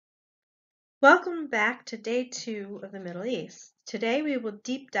Welcome back to day 2 of the Middle East. Today we will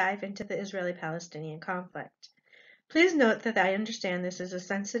deep dive into the Israeli-Palestinian conflict. Please note that I understand this is a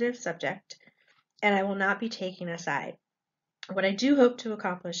sensitive subject and I will not be taking a side. What I do hope to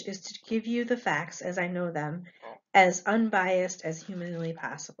accomplish is to give you the facts as I know them, as unbiased as humanly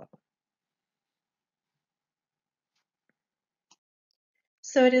possible.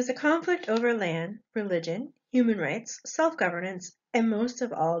 So it is a conflict over land, religion, human rights, self-governance, and most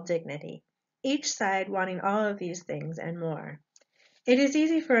of all, dignity. Each side wanting all of these things and more. It is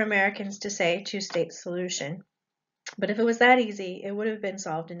easy for Americans to say two-state solution, but if it was that easy, it would have been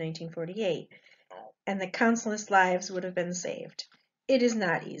solved in 1948, and the countless lives would have been saved. It is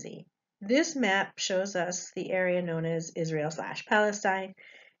not easy. This map shows us the area known as Israel/Palestine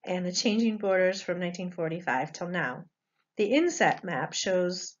and the changing borders from 1945 till now. The inset map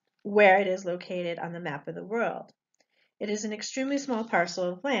shows where it is located on the map of the world. It is an extremely small parcel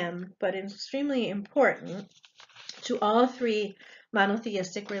of land, but extremely important to all three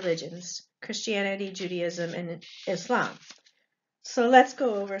monotheistic religions, Christianity, Judaism, and Islam. So let's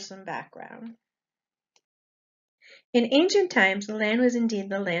go over some background. In ancient times, the land was indeed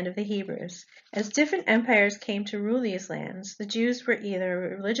the land of the Hebrews. As different empires came to rule these lands, the Jews were either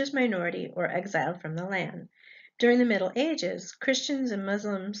a religious minority or exiled from the land. During the Middle Ages, Christians and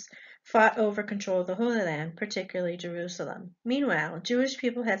Muslims fought over control of the Holy Land, particularly Jerusalem. Meanwhile, Jewish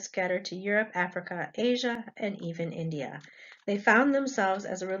people had scattered to Europe, Africa, Asia, and even India. They found themselves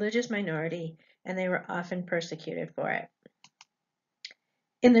as a religious minority, and they were often persecuted for it.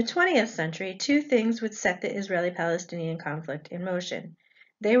 In the 20th century, two things would set the Israeli-Palestinian conflict in motion.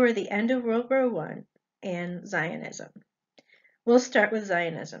 They were the end of World War I and Zionism. We'll start with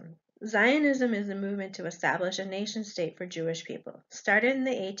Zionism. Zionism is a movement to establish a nation-state for Jewish people. Started in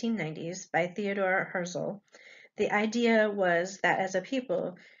the 1890s by Theodor Herzl, the idea was that as a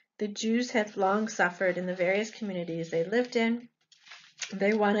people, the Jews had long suffered in the various communities they lived in.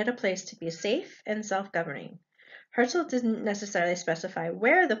 They wanted a place to be safe and self-governing. Herzl didn't necessarily specify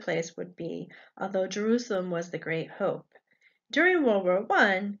where the place would be, although Jerusalem was the great hope. During World War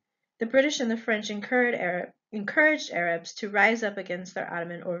I, the British and the French encouraged Arabs to rise up against their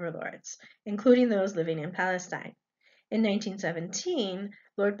Ottoman overlords, including those living in Palestine. In 1917,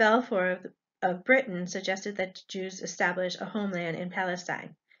 Lord Balfour of Britain suggested that Jews establish a homeland in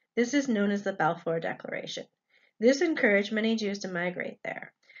Palestine. This is known as the Balfour Declaration. This encouraged many Jews to migrate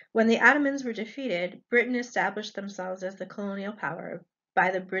there. When the Ottomans were defeated, Britain established themselves as the colonial power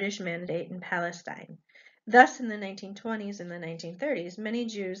by the British Mandate in Palestine. Thus, in the 1920s and the 1930s, many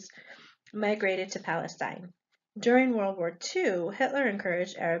Jews migrated to Palestine. During World War II, Hitler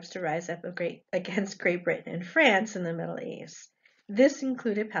encouraged Arabs to rise up against Great Britain and France in the Middle East. This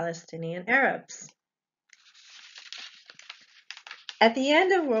included Palestinian Arabs. At the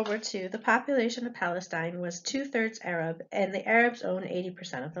end of World War II, the population of Palestine was 2/3 Arab, and the Arabs owned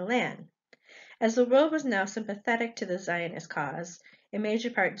 80% of the land. As the world was now sympathetic to the Zionist cause, in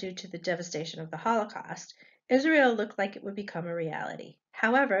major part due to the devastation of the Holocaust, Israel looked like it would become a reality.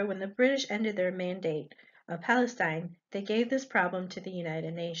 However, when the British ended their mandate of Palestine, they gave this problem to the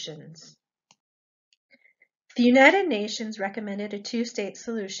United Nations. The United Nations recommended a two-state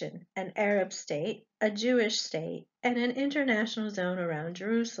solution, an Arab state, a Jewish state, and an international zone around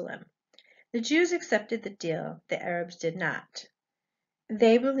Jerusalem. The Jews accepted the deal, the Arabs did not.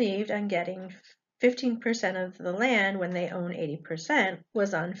 They believed on getting 15% of the land when they own 80%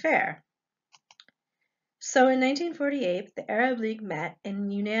 was unfair. So in 1948, the Arab League met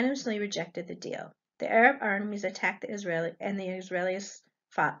and unanimously rejected the deal. The Arab armies attacked the Israelis, and the Israelis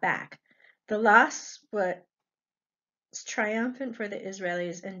fought back. The loss was triumphant for the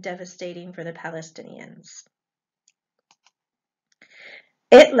Israelis and devastating for the Palestinians.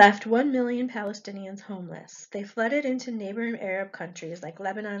 It left 1 million Palestinians homeless. They flooded into neighboring Arab countries like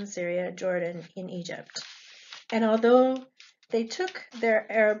Lebanon, Syria, Jordan, and Egypt. And although they took their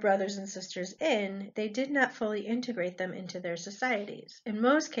Arab brothers and sisters in, they did not fully integrate them into their societies. In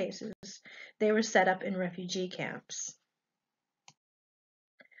most cases, they were set up in refugee camps.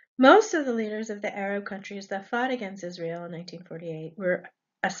 Most of the leaders of the Arab countries that fought against Israel in 1948 were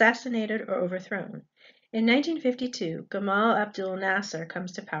assassinated or overthrown. In 1952, Gamal Abdel Nasser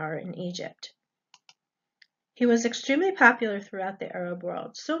comes to power in Egypt. He was extremely popular throughout the Arab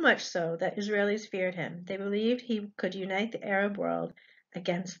world, so much so that Israelis feared him. They believed he could unite the Arab world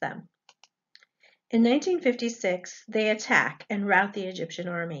against them. In 1956, they attack and rout the Egyptian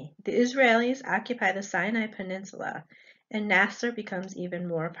army. The Israelis occupy the Sinai Peninsula, and Nasser becomes even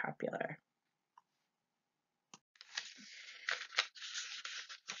more popular.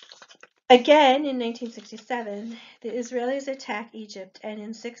 Again, in 1967, the Israelis attack Egypt, and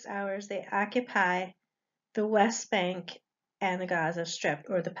in 6 hours they occupy the West Bank and the Gaza Strip,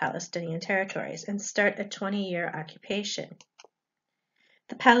 or the Palestinian territories, and start a 20-year occupation.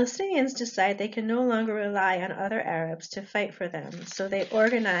 The Palestinians decide they can no longer rely on other Arabs to fight for them, so they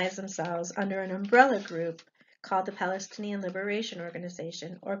organize themselves under an umbrella group called the Palestinian Liberation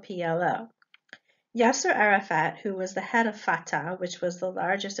Organization, or PLO. Yasser Arafat, who was the head of Fatah, which was the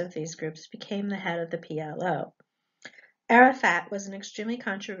largest of these groups, became the head of the PLO. Arafat was an extremely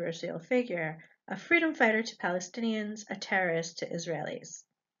controversial figure, a freedom fighter to Palestinians, a terrorist to Israelis.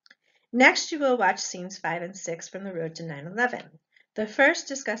 Next, you will watch scenes 5 and 6 from The Road to 9/11. The first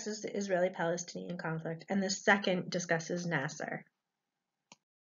discusses the Israeli-Palestinian conflict, and the second discusses Nasser.